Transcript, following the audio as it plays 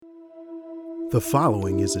The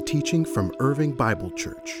following is a teaching from Irving Bible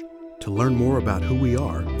Church. To learn more about who we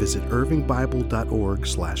are, visit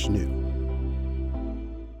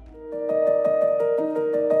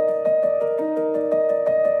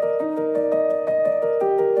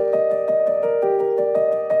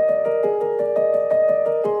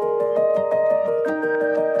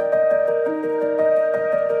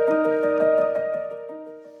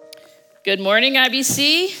Good morning,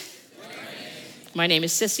 IBC. My name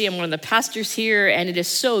is Sissy. I'm one of the pastors here, and it is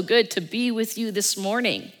so good to be with you this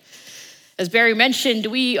morning. As Barry mentioned,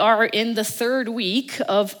 we are in the third week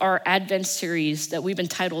of our Advent series that we've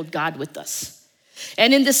entitled God with Us.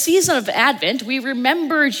 And in the season of Advent, we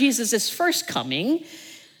remember Jesus' first coming,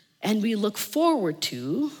 and we look forward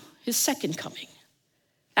to his second coming.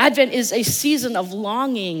 Advent is a season of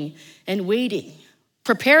longing and waiting,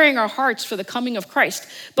 preparing our hearts for the coming of Christ.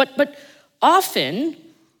 But often,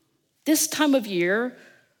 this time of year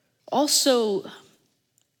also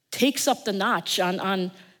takes up the notch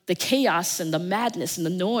on the chaos and the madness and the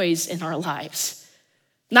noise in our lives.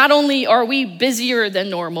 Not only are we busier than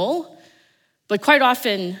normal, but quite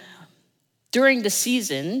often during the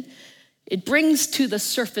season, it brings to the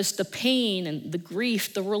surface the pain and the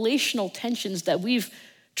grief, the relational tensions that we've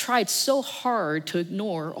tried so hard to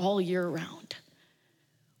ignore all year round.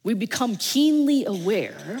 We become keenly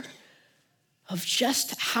aware of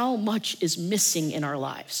just how much is missing in our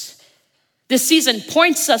lives. This season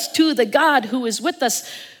points us to the God who is with us,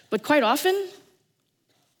 but quite often,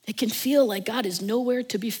 it can feel like God is nowhere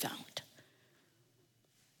to be found.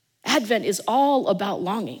 Advent is all about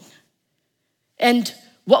longing. And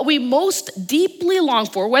what we most deeply long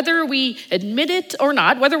for, whether we admit it or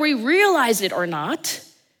not, whether we realize it or not,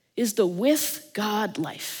 is the with God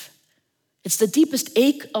life. It's the deepest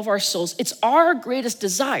ache of our souls. It's our greatest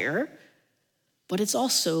desire, but it's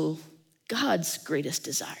also God's greatest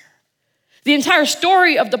desire. The entire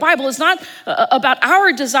story of the Bible is not about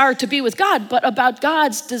our desire to be with God, but about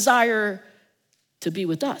God's desire to be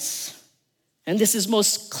with us. And this is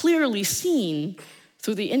most clearly seen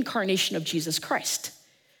through the incarnation of Jesus Christ.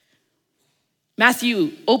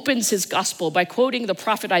 Mathew opens his gospel by quoting the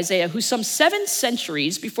prophet Isaiah, who some 7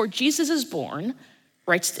 centuries before Jesus is born,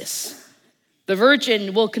 writes this: "The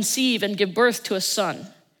virgin will conceive and give birth to a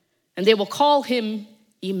son, and they will call him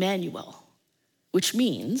Emmanuel," which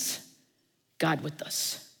means God with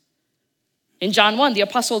us. In John 1, the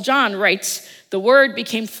Apostle John writes, "The Word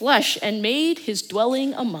became flesh and made his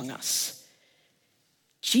dwelling among us."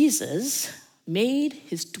 Jesus made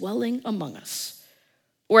his dwelling among us.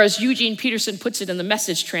 Or as Eugene Peterson puts it in the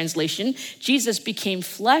Message translation, Jesus became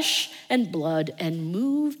flesh and blood and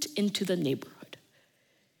moved into the neighborhood.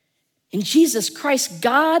 In Jesus Christ,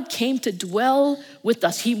 God came to dwell with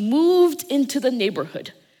us. He moved into the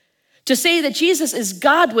neighborhood. To say that Jesus is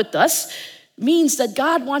God with us means that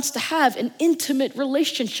God wants to have an intimate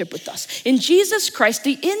relationship with us. In Jesus Christ,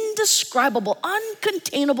 the indescribable,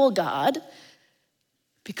 uncontainable God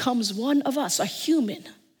becomes one of us, a human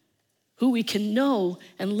who we can know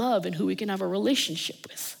and love and who we can have a relationship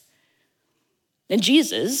with. And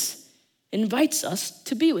Jesus invites us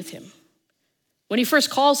to be with him. When he first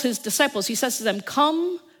calls his disciples, he says to them,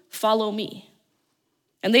 "Come, follow me."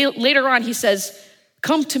 And later on, he says,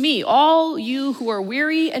 "Come to me, all you who are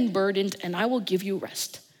weary and burdened, and I will give you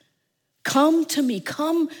rest." Come to me,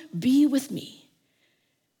 come be with me.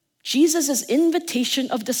 Jesus'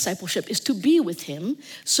 invitation of discipleship is to be with him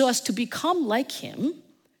so as to become like him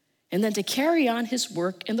and then to carry on his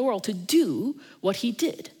work in the world, to do what he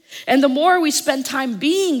did. And the more we spend time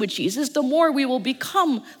being with Jesus, the more we will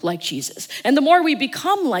become like Jesus. And the more we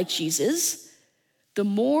become like Jesus, the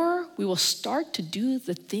more we will start to do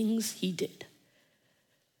the things he did.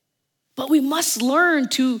 But we must learn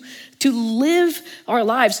to live our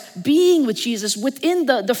lives being with Jesus within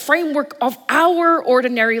the framework of our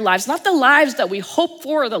ordinary lives, not the lives that we hope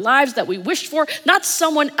for or the lives that we wish for, not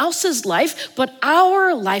someone else's life, but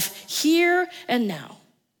our life here and now,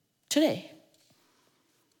 today.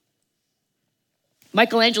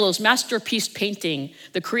 Michelangelo's masterpiece painting,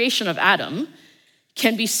 The Creation of Adam,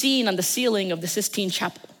 can be seen on the ceiling of the Sistine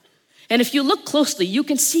Chapel. And if you look closely, you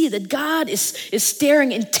can see that God is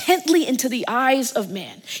staring intently into the eyes of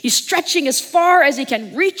man. He's stretching as far as he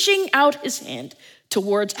can, reaching out his hand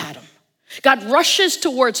towards Adam. God rushes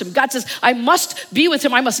towards him. God says, "I must be with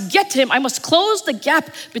him. I must get to him. I must close the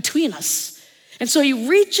gap between us." And so he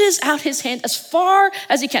reaches out his hand as far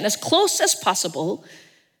as he can, as close as possible,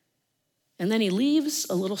 and then he leaves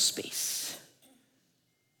a little space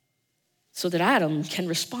so that Adam can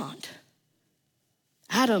respond.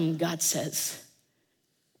 "Adam," God says,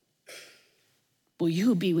 "will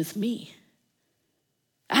you be with me?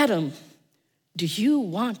 Adam, do you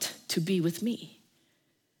want to be with me?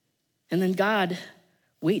 And then God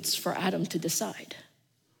waits for Adam to decide.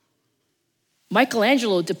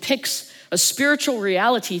 Michelangelo depicts a spiritual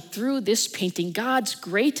reality through this painting, God's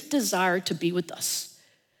great desire to be with us.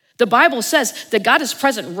 The Bible says that God is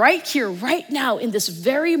present right here, right now, in this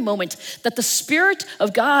very moment, that the Spirit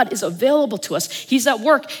of God is available to us. He's at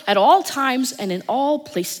work at all times and in all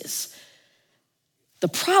places. The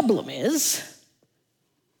problem is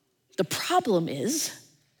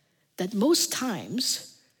that most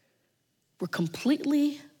times we're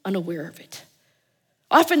completely unaware of it.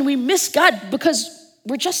 Often we miss God because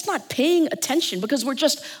we're just not paying attention, because we're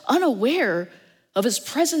just unaware of his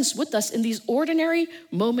presence with us in these ordinary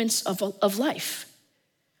moments of life.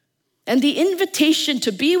 And the invitation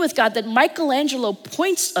to be with God that Michelangelo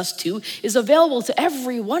points us to is available to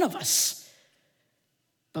every one of us.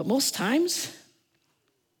 But most times,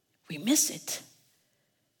 we miss it.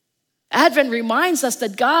 Advent reminds us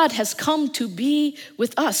that God has come to be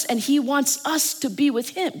with us, and he wants us to be with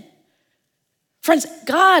him. Friends,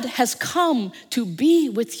 God has come to be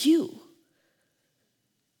with you.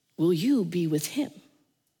 Will you be with him?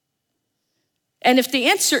 And if the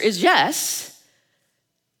answer is yes,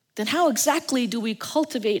 then how exactly do we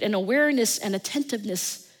cultivate an awareness and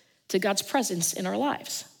attentiveness to God's presence in our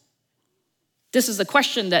lives? This is the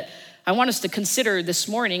question that I want us to consider this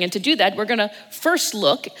morning. And to do that, we're going to first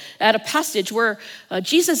look at a passage where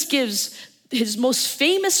Jesus gives his most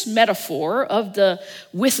famous metaphor of the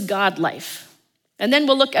with God life. And then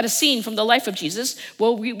we'll look at a scene from the life of Jesus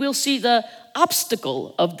where we'll see the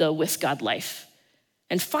obstacle of the with God life.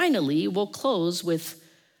 And finally, we'll close with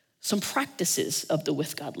some practices of the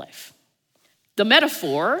with God life. The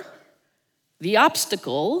metaphor, the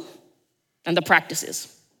obstacle, and the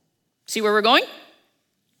practices. See where we're going?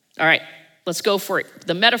 All right, let's go for it.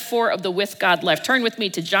 The metaphor of the with God life. Turn with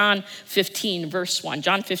me to John 15, verse 1.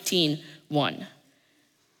 John 15, 1.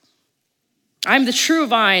 I'm the true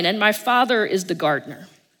vine, and my Father is the gardener.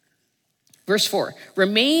 Verse 4,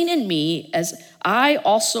 remain in me as I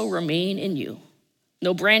also remain in you.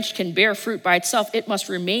 No branch can bear fruit by itself. It must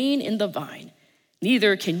remain in the vine.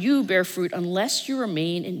 Neither can you bear fruit unless you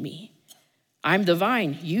remain in me. I'm the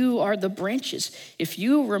vine, you are the branches. If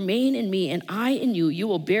you remain in me and I in you, you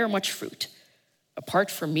will bear much fruit.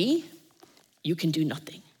 Apart from me, you can do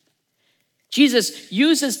nothing. Jesus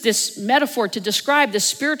uses this metaphor to describe the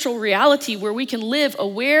spiritual reality where we can live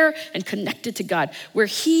aware and connected to God, where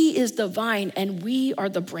he is the vine and we are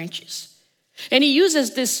the branches. And he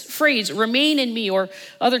uses this phrase, remain in me, or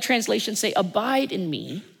other translations say, abide in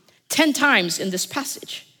me, 10 times in this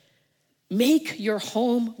passage. Make your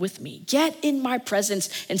home with me. Get in my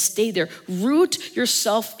presence and stay there. Root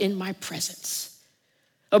yourself in my presence.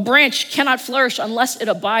 A branch cannot flourish unless it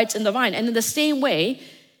abides in the vine. And in the same way,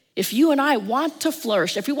 if you and I want to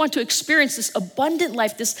flourish, if we want to experience this abundant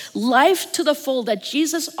life, this life to the full that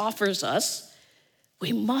Jesus offers us,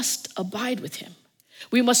 we must abide with him.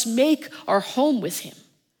 We must make our home with him.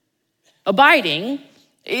 Abiding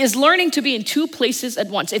is learning to be in two places at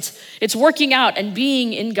once. It's working out and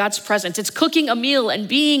being in God's presence. It's cooking a meal and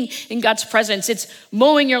being in God's presence. It's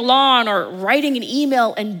mowing your lawn or writing an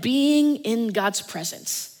email and being in God's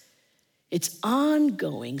presence. It's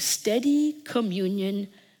ongoing, steady communion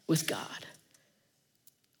with God.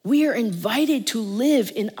 We are invited to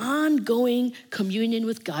live in ongoing communion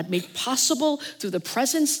with God, made possible through the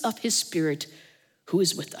presence of his Spirit who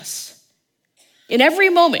is with us. In every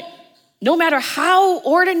moment, no matter how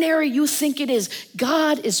ordinary you think it is,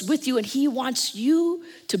 God is with you and he wants you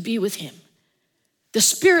to be with him. The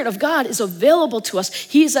Spirit of God is available to us.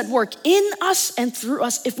 He is at work in us and through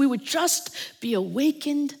us if we would just be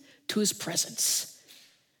awakened to his presence.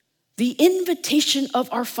 The invitation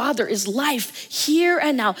of our Father is life here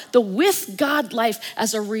and now, the with God life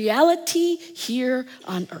as a reality here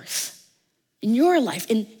on earth. In your life,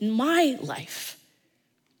 in my life.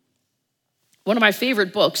 One of my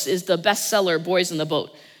favorite books is the bestseller, Boys in the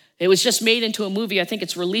Boat. It was just made into a movie. I think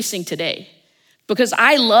it's releasing today. Because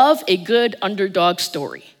I love a good underdog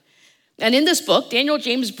story. And in this book, Daniel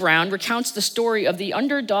James Brown recounts the story of the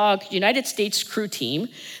underdog United States crew team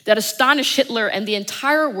that astonished Hitler and the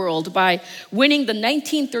entire world by winning the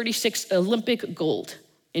 1936 Olympic gold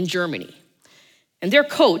in Germany. And their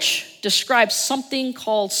coach describes something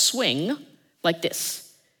called swing like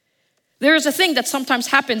this. There is a thing that sometimes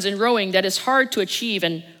happens in rowing that is hard to achieve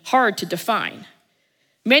and hard to define.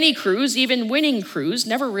 Many crews, even winning crews,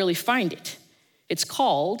 never really find it. It's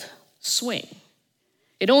called swing.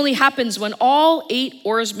 It only happens when all 8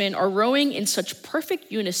 oarsmen are rowing in such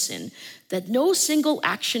perfect unison that no single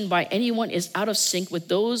action by anyone is out of sync with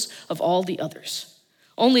those of all the others.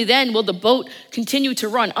 Only then will the boat continue to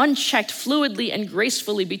run unchecked, fluidly, and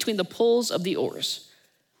gracefully between the poles of the oars.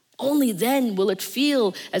 Only then will it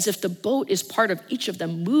feel as if the boat is part of each of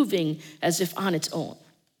them, moving as if on its own.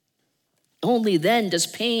 Only then does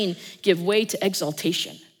pain give way to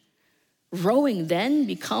exaltation. Rowing then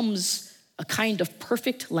becomes a kind of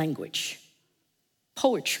perfect language,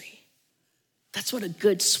 poetry. That's what a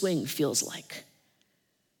good swing feels like.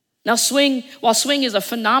 Now, while swing is a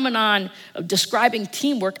phenomenon of describing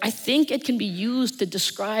teamwork, I think it can be used to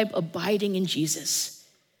describe abiding in Jesus.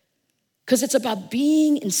 Because it's about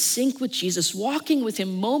being in sync with Jesus, walking with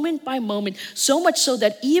him moment by moment, so much so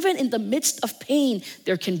that even in the midst of pain,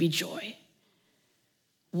 there can be joy.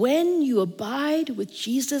 When you abide with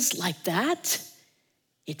Jesus like that,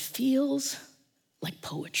 it feels like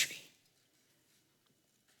poetry.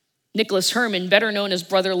 Nicholas Herman, better known as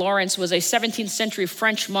Brother Lawrence, was a 17th century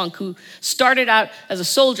French monk who started out as a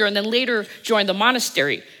soldier and then later joined the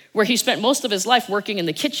monastery, where he spent most of his life working in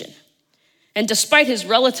the kitchen. And despite his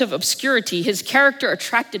relative obscurity, his character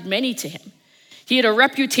attracted many to him. He had a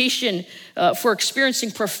reputation for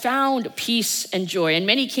experiencing profound peace and joy, and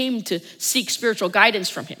many came to seek spiritual guidance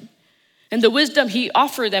from him. And the wisdom he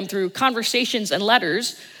offered them through conversations and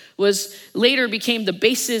letters later became the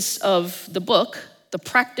basis of the book, The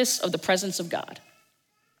Practice of the Presence of God.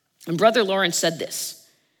 And Brother Lawrence said this: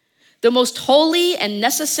 "The most holy and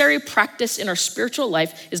necessary practice in our spiritual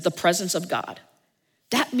life is the presence of God.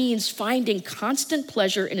 That means finding constant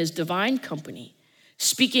pleasure in his divine company,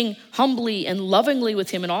 speaking humbly and lovingly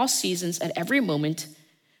with him in all seasons at every moment,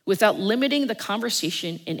 without limiting the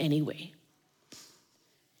conversation in any way.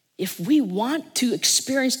 If we want to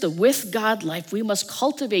experience the with God life, we must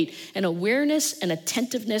cultivate an awareness and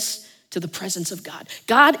attentiveness to the presence of God.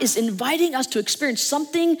 God is inviting us to experience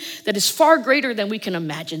something that is far greater than we can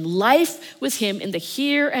imagine, life with him in the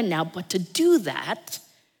here and now. But to do that,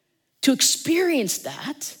 to experience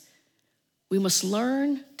that, we must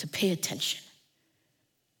learn to pay attention.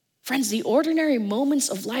 Friends, the ordinary moments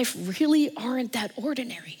of life really aren't that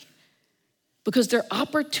ordinary because they're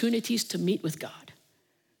opportunities to meet with God.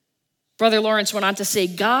 Brother Lawrence went on to say,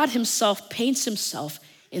 God himself paints himself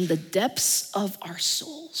in the depths of our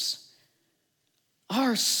souls.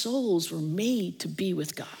 Our souls were made to be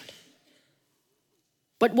with God.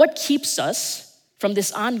 But what keeps us from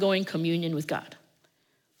this ongoing communion with God?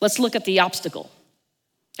 Let's look at the obstacle.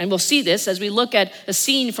 And we'll see this as we look at a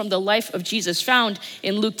scene from the life of Jesus found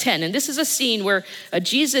in Luke 10. And this is a scene where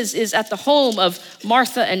Jesus is at the home of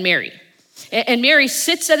Martha and Mary. And Mary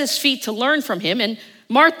sits at his feet to learn from him, and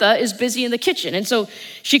Martha is busy in the kitchen. And so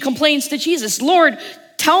she complains to Jesus, Lord,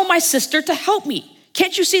 tell my sister to help me.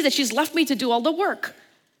 Can't you see that she's left me to do all the work?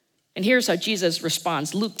 And here's how Jesus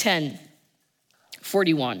responds, Luke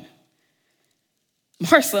 10:41.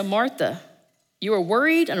 Martha, Martha, you are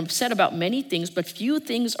worried and upset about many things, but few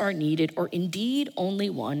things are needed, or indeed only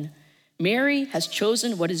one. Mary has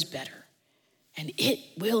chosen what is better, and it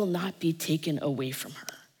will not be taken away from her.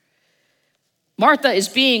 Martha is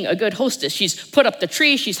being a good hostess. She's put up the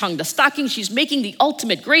tree, she's hung the stocking, she's making the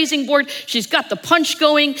ultimate grazing board, she's got the punch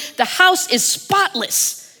going. The house is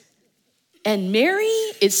spotless. And Mary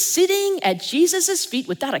is sitting at Jesus' feet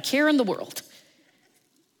without a care in the world.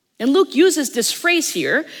 And Luke uses this phrase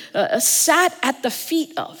here, sat at the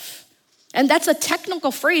feet of. And that's a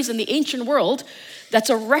technical phrase in the ancient world that's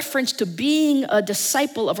a reference to being a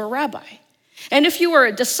disciple of a rabbi. And if you were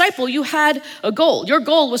a disciple, you had a goal. Your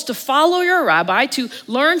goal was to follow your rabbi, to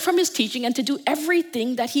learn from his teaching, and to do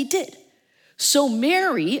everything that he did. So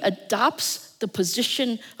Mary adopts the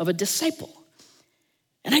position of a disciple.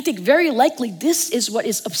 And I think very likely this is what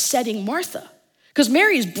is upsetting Martha, because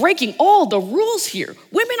Mary is breaking all the rules here.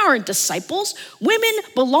 Women aren't disciples. Women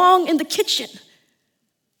belong in the kitchen,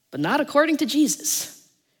 but not according to Jesus.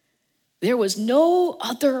 There was no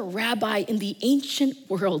other rabbi in the ancient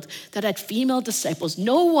world that had female disciples.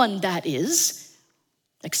 No one, that is,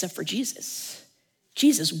 except for Jesus.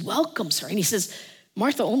 Jesus welcomes her and he says,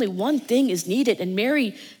 Martha, only one thing is needed, and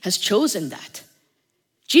Mary has chosen that.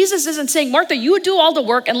 Jesus isn't saying, Martha, you do all the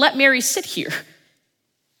work and let Mary sit here.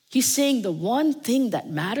 He's saying the one thing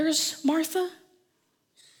that matters, Martha,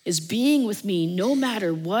 is being with me no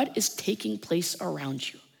matter what is taking place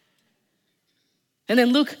around you. And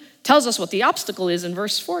then Luke tells us what the obstacle is in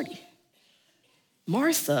verse 40.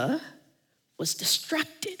 Martha was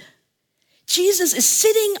distracted. Jesus is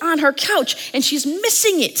sitting on her couch and she's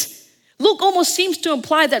missing it. Luke almost seems to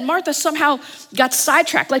imply that Martha somehow got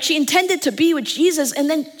sidetracked, like she intended to be with Jesus and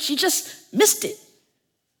then she just missed it.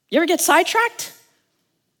 You ever get sidetracked?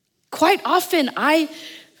 Quite often I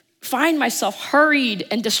find myself hurried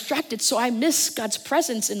and distracted, so I miss God's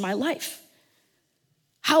presence in my life.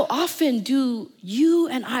 How often do you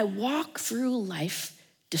and I walk through life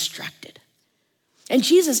distracted? And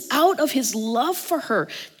Jesus, out of his love for her,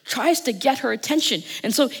 tries to get her attention.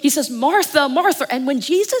 And so he says, Martha, Martha. And when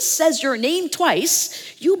Jesus says your name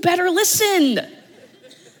twice, you better listen.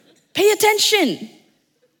 Pay attention.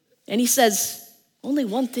 And he says, only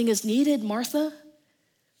one thing is needed, Martha.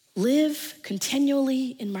 Live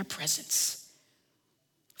continually in my presence.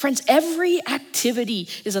 Friends, every activity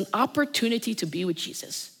is an opportunity to be with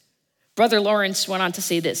Jesus. Brother Lawrence went on to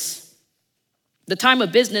say this: the time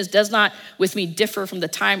of business does not with me differ from the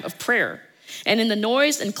time of prayer. And in the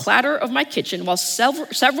noise and clatter of my kitchen, while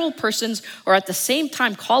several persons are at the same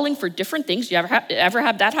time calling for different things, you ever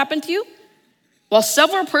have that happen to you? While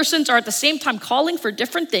several persons are at the same time calling for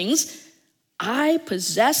different things, I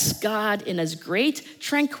possess God in as great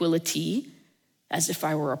tranquility as if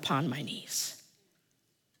I were upon my knees.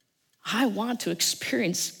 I want to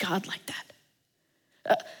experience God like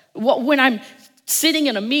that. When I'm sitting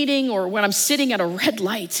in a meeting or when I'm sitting at a red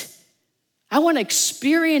light, I want to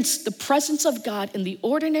experience the presence of God in the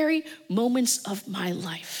ordinary moments of my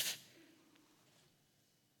life.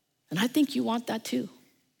 And I think you want that too.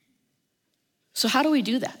 So how do we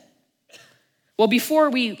do that? Well, before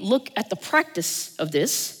we look at the practice of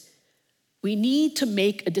this, we need to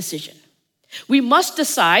make a decision. We must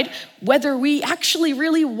decide whether we actually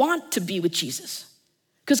really want to be with Jesus.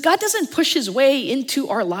 Because God doesn't push his way into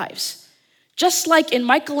our lives. Just like in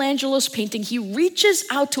Michelangelo's painting, he reaches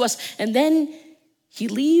out to us and then he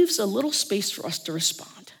leaves a little space for us to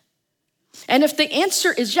respond. And if the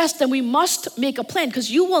answer is yes, then we must make a plan,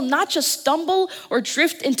 because you will not just stumble or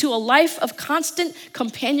drift into a life of constant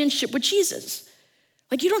companionship with Jesus.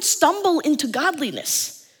 Like, you don't stumble into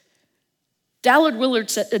godliness. Dallas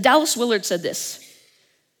Willard said this: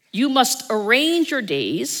 you must arrange your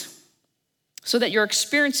days so that you're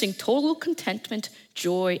experiencing total contentment,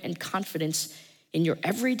 joy, and confidence in your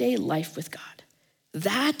everyday life with God.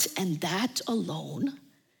 That and that alone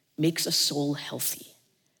makes a soul healthy.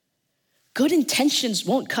 Good intentions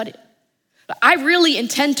won't cut it. I really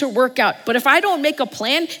intend to work out, but if I don't make a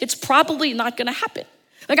plan, it's probably not gonna happen.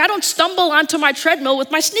 Like, I don't stumble onto my treadmill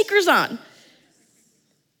with my sneakers on.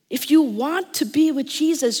 If you want to be with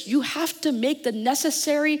Jesus, you have to make the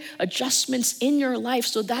necessary adjustments in your life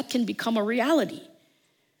so that can become a reality.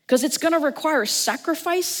 Because it's gonna require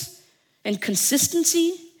sacrifice and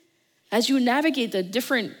consistency as you navigate the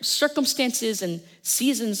different circumstances and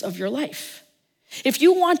seasons of your life. If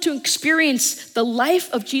you want to experience the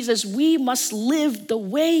life of Jesus, we must live the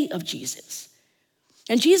way of Jesus.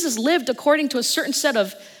 And Jesus lived according to a certain set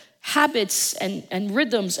of habits and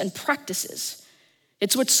rhythms and practices.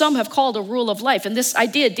 It's what some have called a rule of life, and this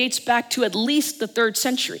idea dates back to at least the 3rd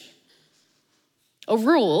century. A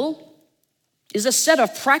rule is a set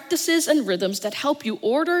of practices and rhythms that help you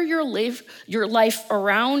order your life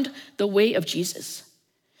around the way of Jesus.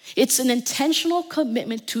 It's an intentional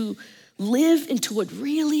commitment to live into what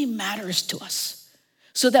really matters to us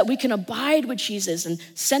so that we can abide with Jesus and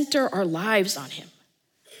center our lives on him.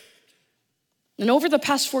 And over the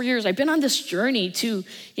past 4 years, I've been on this journey to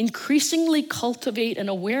increasingly cultivate an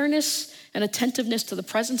awareness and attentiveness to the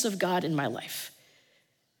presence of God in my life.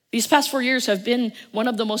 These past 4 years have been one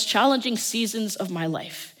of the most challenging seasons of my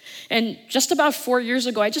life. And just about 4 years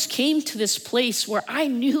ago, I just came to this place where I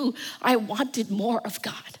knew I wanted more of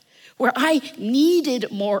God, where I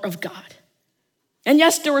needed more of God. And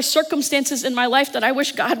yes, there were circumstances in my life that I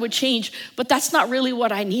wish God would change, but that's not really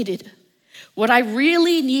what I needed. What I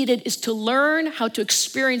really needed is to learn how to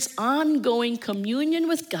experience ongoing communion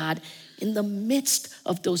with God in the midst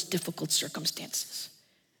of those difficult circumstances.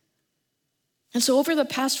 And so over the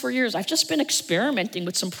past 4 years, I've just been experimenting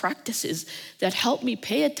with some practices that help me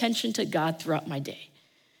pay attention to God throughout my day.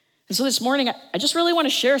 And so this morning, I just really want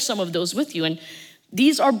to share some of those with you. And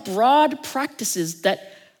these are broad practices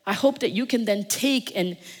that I hope that you can then take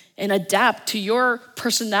and adapt to your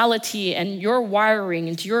personality and your wiring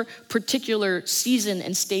and to your particular season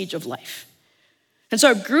and stage of life. And so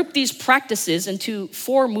I've grouped these practices into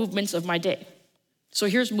 4 movements of my day. So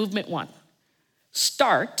here's movement 1.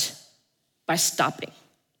 Start by stopping.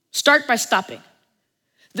 Start by stopping.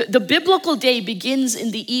 The biblical day begins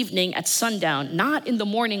in the evening at sundown, not in the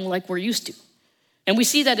morning like we're used to. And we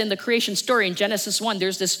see that in the creation story in Genesis 1,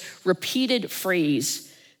 there's this repeated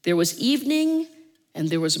phrase: there was evening and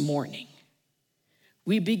there was morning.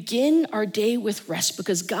 We begin our day with rest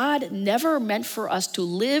because God never meant for us to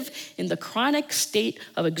live in the chronic state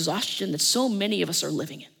of exhaustion that so many of us are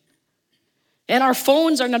living in. And our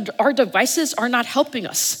phones, our devices are not helping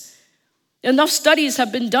us. Enough studies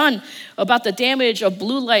have been done about the damage of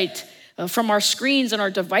blue light from our screens and our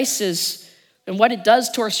devices and what it does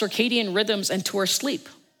to our circadian rhythms and to our sleep.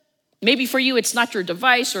 Maybe for you, it's not your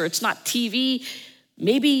device or it's not TV.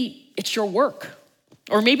 Maybe it's your work,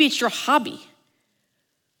 or maybe it's your hobby.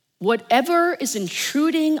 Whatever is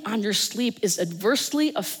intruding on your sleep is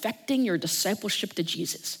adversely affecting your discipleship to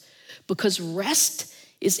Jesus, because rest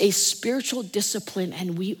is a spiritual discipline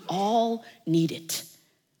and we all need it.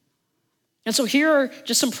 And so here are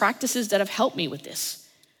just some practices that have helped me with this.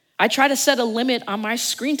 I try to set a limit on my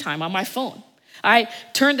screen time on my phone. I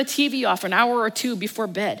turn the TV off an hour or two before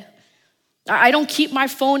bed. I don't keep my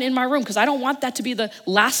phone in my room because I don't want that to be the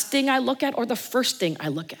last thing I look at or the first thing I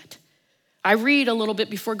look at. I read a little bit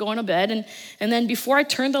before going to bed, and then before I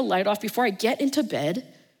turn the light off, before I get into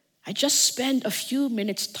bed, I just spend a few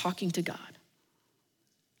minutes talking to God.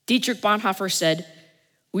 Dietrich Bonhoeffer said,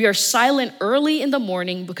 "We are silent early in the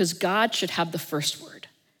morning because God should have the first word.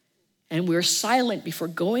 And we're silent before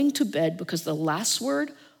going to bed because the last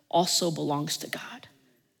word also belongs to God."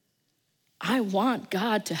 I want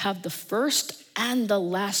God to have the first and the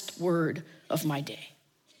last word of my day.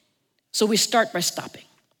 So we start by stopping.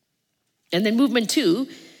 And then movement 2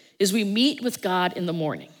 is we meet with God in the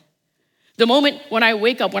morning. The moment when I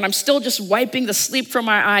wake up, when I'm still just wiping the sleep from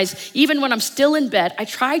my eyes, even when I'm still in bed, I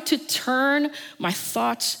try to turn my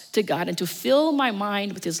thoughts to God and to fill my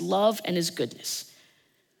mind with his love and his goodness.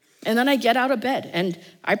 And then I get out of bed and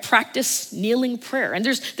I practice kneeling prayer. And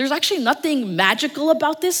there's actually nothing magical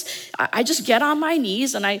about this. I just get on my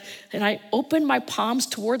knees and I open my palms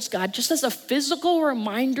towards God just as a physical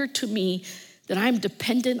reminder to me that I'm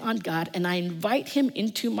dependent on God, and I invite him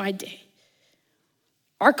into my day.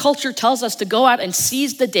 Our culture tells us to go out and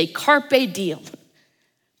seize the day, carpe diem.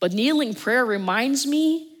 But kneeling prayer reminds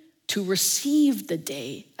me to receive the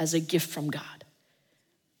day as a gift from God.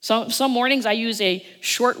 So some mornings I use a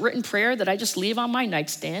short written prayer that I just leave on my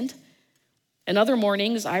nightstand. And other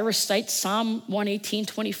mornings I recite Psalm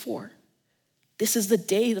 118:24. This is the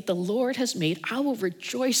day that the Lord has made. I will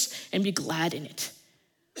rejoice and be glad in it.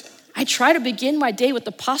 I try to begin my day with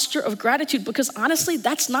the posture of gratitude because honestly,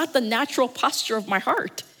 that's not the natural posture of my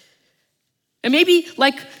heart. And maybe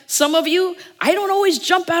like some of you, I don't always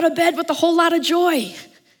jump out of bed with a whole lot of joy.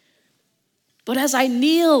 But as I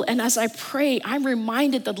kneel and as I pray, I'm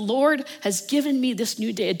reminded that the Lord has given me this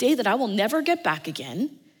new day, a day that I will never get back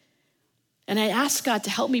again. And I ask God to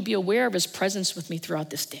help me be aware of his presence with me throughout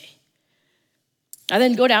this day. I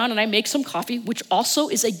then go down and I make some coffee, which also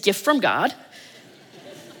is a gift from God.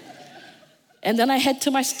 And then I head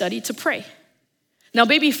to my study to pray. Now,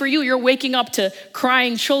 maybe for you, you're waking up to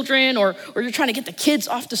crying children, or you're trying to get the kids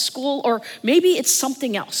off to school, or maybe it's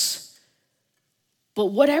something else.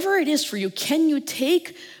 But whatever it is for you, can you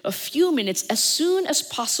take a few minutes as soon as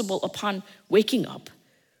possible upon waking up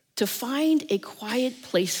to find a quiet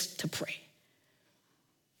place to pray?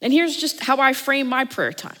 And here's just how I frame my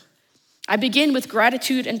prayer time. I begin with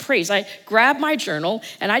gratitude and praise. I grab my journal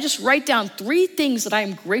and I just write down 3 things that I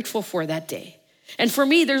am grateful for that day. And for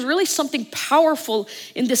me, there's really something powerful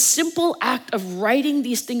in this simple act of writing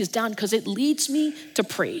these things down because it leads me to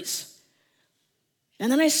praise.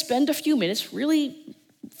 And then I spend a few minutes, really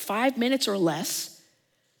 5 minutes or less,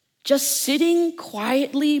 just sitting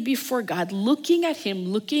quietly before God, looking at him,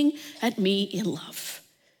 looking at me in love.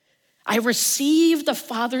 I receive the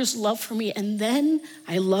Father's love for me, and then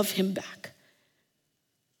I love him back.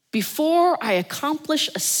 Before I accomplish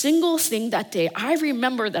a single thing that day, I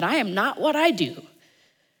remember that I am not what I do,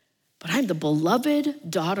 but I'm the beloved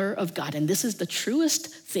daughter of God, and this is the truest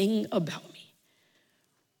thing about me.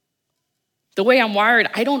 The way I'm wired,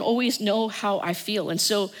 I don't always know how I feel, and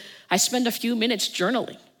so I spend a few minutes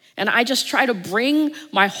journaling. And I just try to bring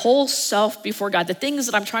my whole self before God. The things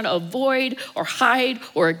that I'm trying to avoid or hide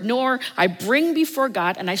or ignore, I bring before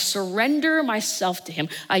God and I surrender myself to him.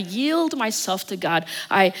 I yield myself to God.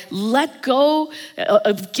 I let go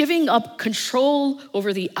of giving up control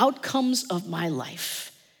over the outcomes of my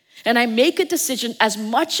life. And I make a decision as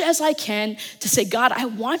much as I can to say, God, I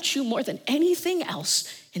want you more than anything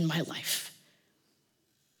else in my life.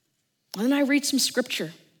 And then I read some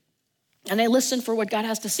scripture. And I listen for what God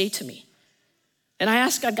has to say to me. And I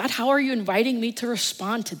ask God, how are you inviting me to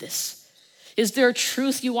respond to this? Is there a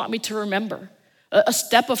truth you want me to remember? A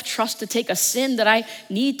step of trust to take, a sin that I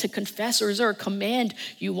need to confess? Or is there a command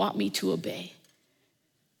you want me to obey?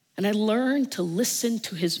 And I learn to listen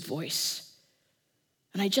to his voice.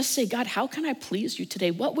 And I just say, God, how can I please you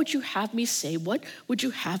today? What would you have me say? What would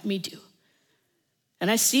you have me do?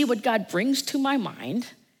 And I see what God brings to my mind,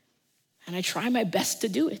 and I try my best to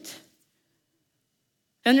do it.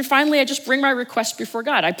 And then finally, I just bring my requests before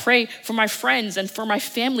God. I pray for my friends and for my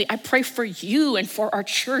family. I pray for you and for our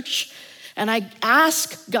church. And I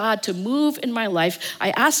ask God to move in my life.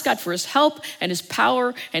 I ask God for his help and his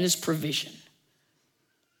power and his provision.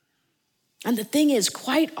 And the thing is,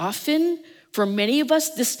 quite often, for many of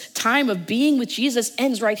us, this time of being with Jesus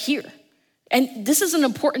ends right here. And this is an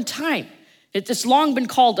important time. It's long been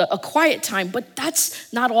called a quiet time, but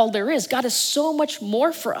that's not all there is. God has so much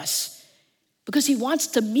more for us because he wants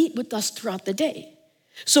to meet with us throughout the day.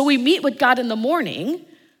 So we meet with God in the morning,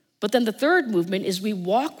 but then the third movement is we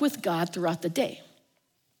walk with God throughout the day.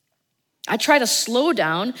 I try to slow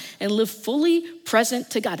down and live fully present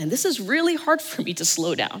to God. And this is really hard for me to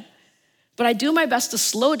slow down. But I do my best to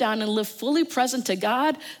slow down and live fully present to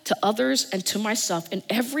God, to others, and to myself in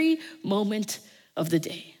every moment of the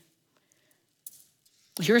day.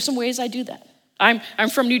 Here are some ways I do that. I'm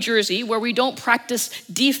from New Jersey, where we don't practice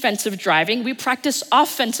defensive driving. We practice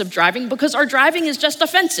offensive driving because our driving is just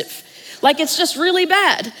offensive. Like, it's just really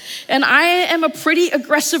bad. And I am a pretty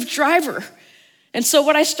aggressive driver. And so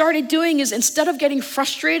what I started doing is, instead of getting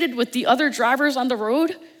frustrated with the other drivers on the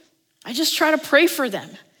road, I just try to pray for them.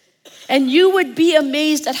 And you would be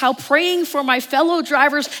amazed at how praying for my fellow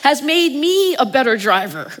drivers has made me a better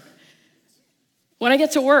driver. When I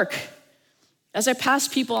get to work, as I pass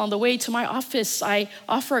people on the way to my office, I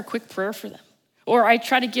offer a quick prayer for them, or I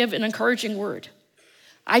try to give an encouraging word.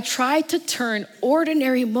 I try to turn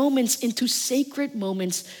ordinary moments into sacred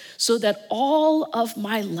moments so that all of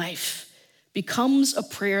my life becomes a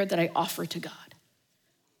prayer that I offer to God.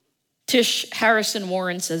 Tish Harrison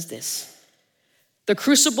Warren says this: "The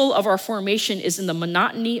crucible of our formation is in the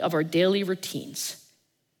monotony of our daily routines."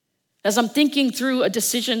 As I'm thinking through a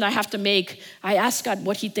decision I have to make, I ask God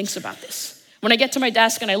what he thinks about this. When I get to my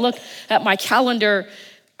desk and I look at my calendar,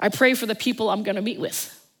 I pray for the people I'm going to meet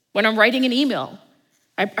with. When I'm writing an email,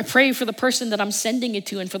 I pray for the person that I'm sending it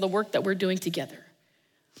to and for the work that we're doing together.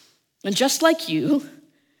 And just like you,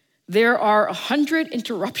 there are 100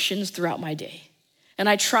 interruptions throughout my day. And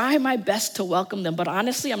I try my best to welcome them, but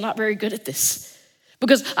honestly, I'm not very good at this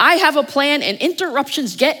because I have a plan and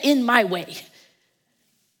interruptions get in my way.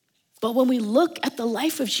 But when we look at the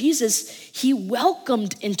life of Jesus, he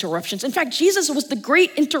welcomed interruptions. In fact, Jesus was the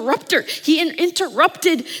great interrupter. He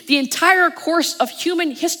interrupted the entire course of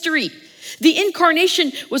human history. The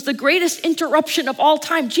incarnation was the greatest interruption of all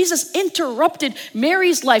time. Jesus interrupted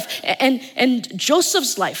Mary's life and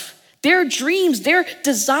Joseph's life. Their dreams, their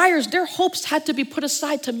desires, their hopes had to be put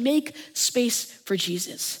aside to make space for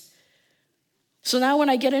Jesus. So now when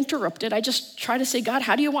I get interrupted, I just try to say, God,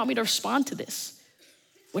 how do you want me to respond to this?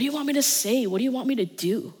 What do you want me to say? What do you want me to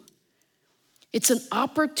do? It's an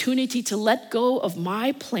opportunity to let go of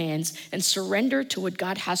my plans and surrender to what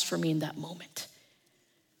God has for me in that moment.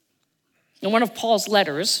 In one of Paul's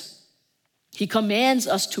letters, he commands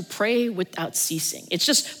us to pray without ceasing. It's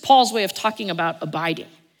just Paul's way of talking about abiding.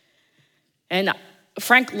 And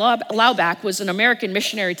Frank Laubach was an American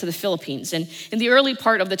missionary to the Philippines and in the early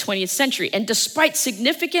part of the 20th century. And despite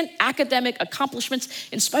significant academic accomplishments,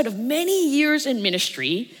 in spite of many years in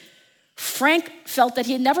ministry, Frank felt that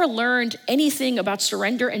he had never learned anything about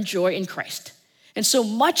surrender and joy in Christ. And so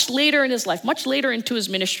much later in his life, much later into his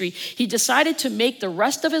ministry, he decided to make the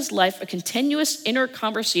rest of his life a continuous inner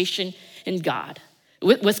conversation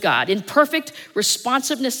with God, in perfect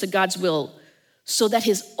responsiveness to God's will, so that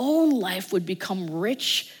his own life would become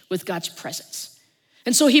rich with God's presence.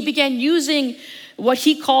 And so he began using what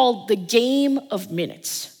he called the game of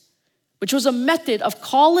minutes, which was a method of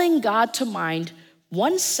calling God to mind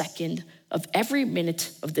 1 second of every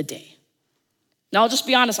minute of the day. Now, I'll just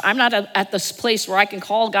be honest, I'm not at this place where I can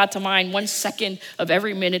call God to mind 1 second of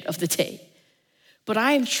every minute of the day. But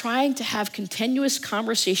I am trying to have continuous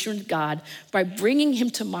conversation with God by bringing him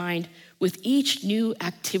to mind with each new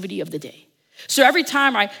activity of the day. So every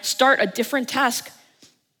time I start a different task,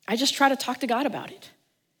 I just try to talk to God about it.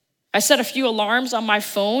 I set a few alarms on my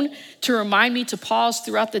phone to remind me to pause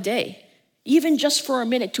throughout the day, even just for a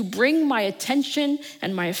minute, to bring my attention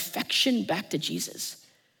and my affection back to Jesus.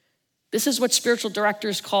 This is what spiritual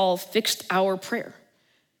directors call fixed hour prayer.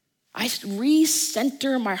 I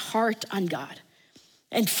recenter my heart on God.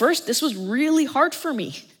 And first, this was really hard for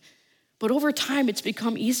me, but over time, it's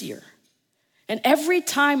become easier. And every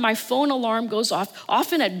time my phone alarm goes off,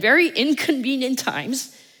 often at very inconvenient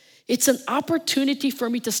times, it's an opportunity for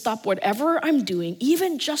me to stop whatever I'm doing,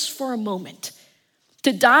 even just for a moment,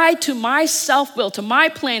 to die to my self-will, to my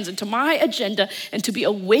plans, and to my agenda, and to be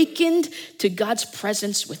awakened to God's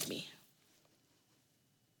presence with me.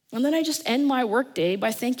 And then I just end my workday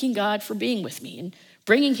by thanking God for being with me and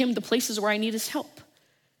bringing him the places where I need his help.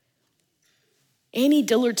 Annie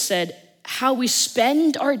Dillard said, "How we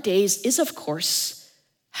spend our days is, of course,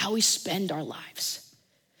 how we spend our lives."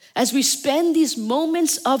 As we spend these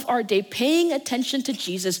moments of our day paying attention to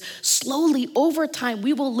Jesus, slowly over time,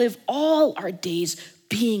 we will live all our days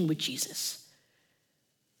being with Jesus.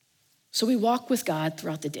 So we walk with God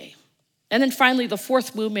throughout the day. And then finally, the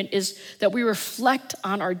fourth movement is that we reflect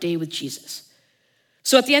on our day with Jesus.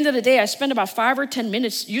 So at the end of the day, I spend about 5 or 10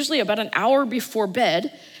 minutes, usually about an hour before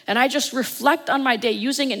bed, and I just reflect on my day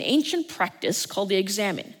using an ancient practice called the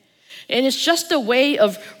examine. And it's just a way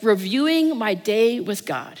of reviewing my day with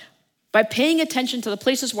God by paying attention to the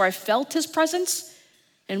places where I felt his presence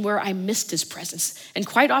and where I missed his presence. And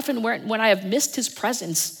quite often when I have missed his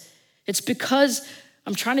presence, it's because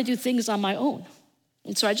I'm trying to do things on my own.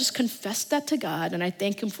 And so I just confess that to God, and I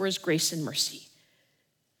thank him for his grace and mercy.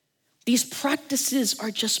 These practices are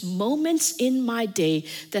just moments in my day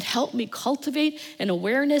that help me cultivate an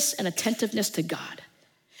awareness and attentiveness to God.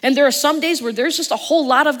 And there are some days where there's just a whole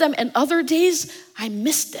lot of them, and other days I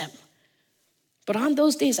miss them. But on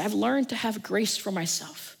those days, I've learned to have grace for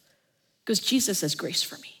myself because Jesus has grace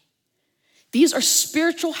for me. These are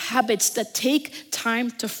spiritual habits that take time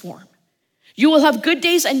to form. You will have good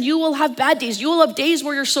days and you will have bad days. You will have days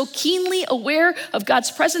where you're so keenly aware of God's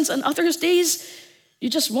presence, and others days you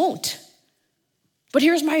just won't. But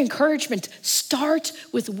here's my encouragement. Start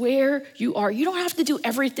with where you are. You don't have to do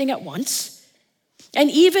everything at once. And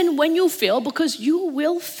even when you fail, because you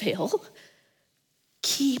will fail,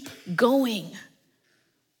 keep going.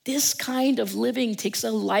 This kind of living takes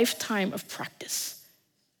a lifetime of practice.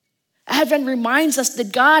 Advent reminds us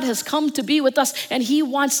that God has come to be with us, and he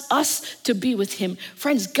wants us to be with him.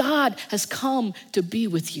 Friends, God has come to be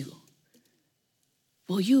with you.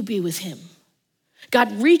 Will you be with him?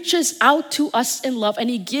 God reaches out to us in love, and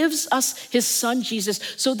he gives us his son, Jesus,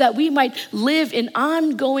 so that we might live in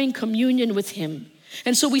ongoing communion with him.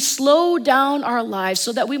 And so we slow down our lives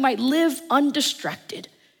so that we might live undistracted.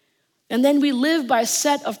 And then we live by a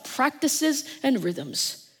set of practices and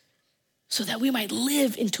rhythms so that we might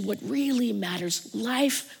live into what really matters,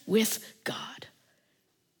 life with God.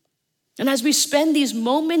 And as we spend these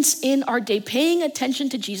moments in our day paying attention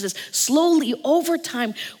to Jesus, slowly over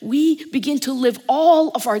time, we begin to live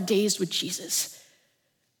all of our days with Jesus.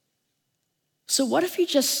 So what if you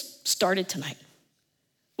just started tonight?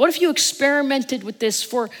 What if you experimented with this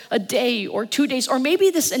for a day or 2 days, or maybe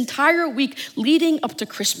this entire week leading up to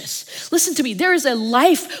Christmas? Listen to me, there is a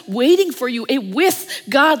life waiting for you, a with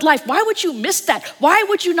God life. Why would you miss that? Why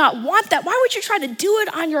would you not want that? Why would you try to do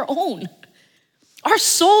it on your own? Our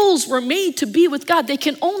souls were made to be with God. They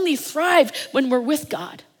can only thrive when we're with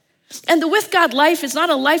God. And the with God life is not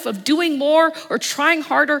a life of doing more or trying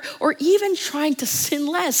harder or even trying to sin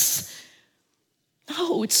less.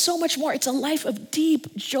 No, it's so much more. It's a life of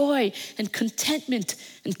deep joy and contentment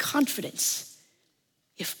and confidence.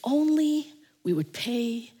 If only we would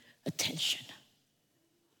pay attention.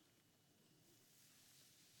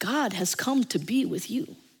 God has come to be with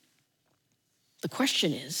you. The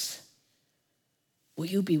question is, will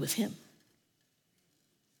you be with him?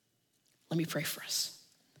 Let me pray for us.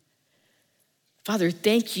 Father,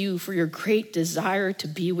 thank you for your great desire to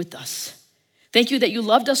be with us. Thank you that you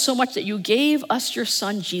loved us so much that you gave us your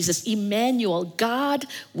son, Jesus, Emmanuel, God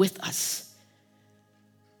with us.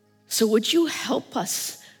 So would you help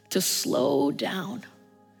us to slow down,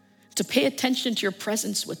 to pay attention to your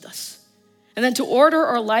presence with us, and then to order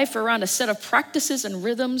our life around a set of practices and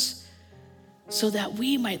rhythms so that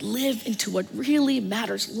we might live into what really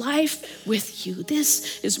matters, life with you.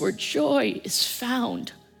 This is where joy is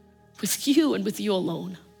found, with you and with you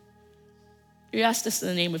alone. We ask this in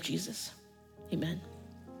the name of Jesus. Amen.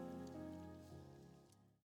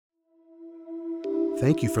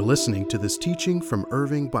 Thank you for listening to this teaching from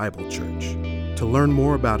Irving Bible Church. To learn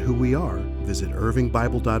more about who we are, visit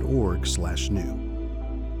irvingbible.org/new.